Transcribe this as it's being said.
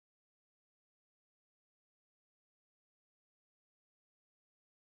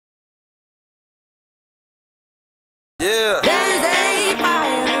Yeah. There's a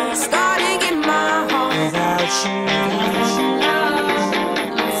fire starting in my heart without you.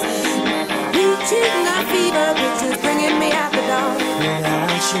 Reaching a fever pitch is bringing me out the dark without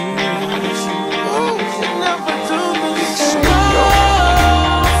you. Ooh, you never do me so.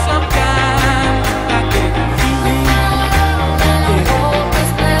 Sometimes I get feeling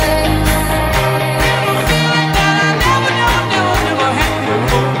hopeless place. Feeling that I never had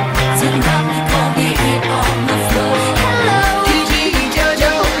before. Tonight we gon' get it on the floor. Hello, Gigi,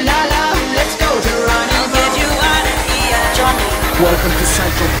 Jojo, Lala, let's go to Ronnie. Get you out of here, Johnny. Welcome to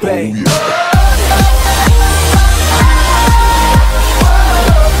Central Bay.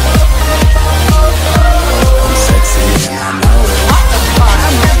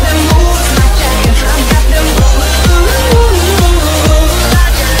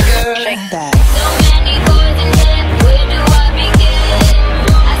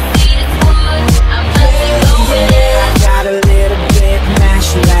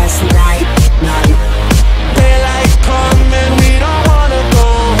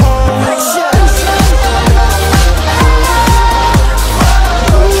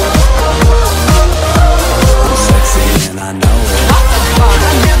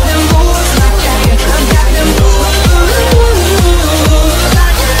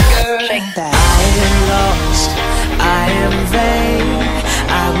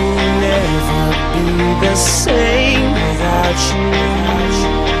 The same without you,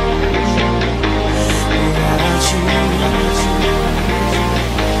 without you.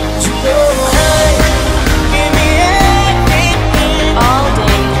 Hey, give me everything all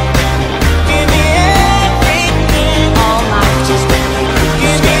day. Give me everything all night. Just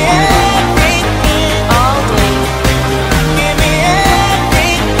give me everything all day. Give me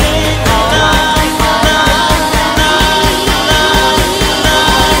everything all night.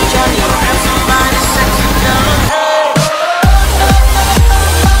 Johnny, have somebody sexy down.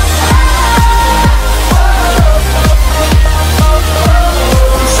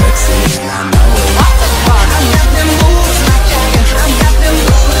 I'm sexy and I know it. What the fuck? I got them moves like Jagger. I got them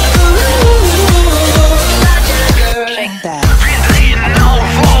moves like Jagger. Shake that. Vi drehen auf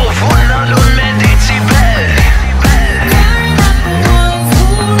 100 Dezibel.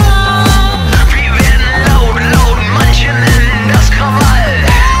 Wir werden laut, manche nennen das Krawall.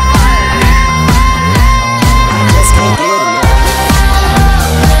 Just can't get enough.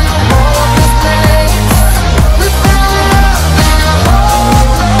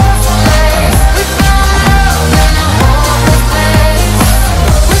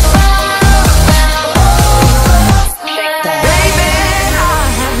 Baby, I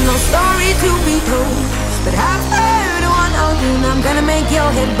have no story to be told, but I've heard one and I'm gonna make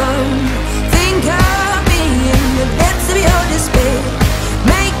your head burn. Think of me in the depths of your despair.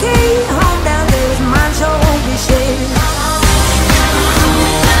 Make it home down there, mine sure won't be shared.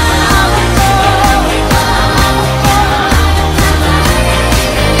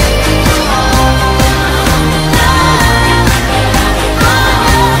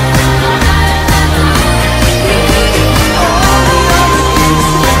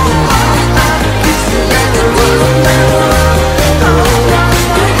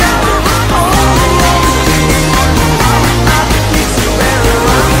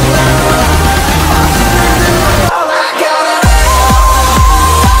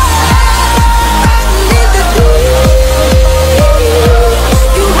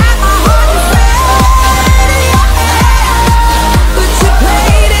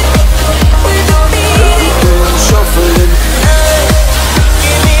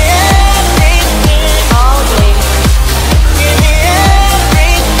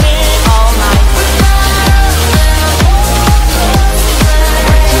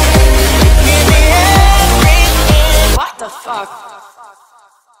 Fuck.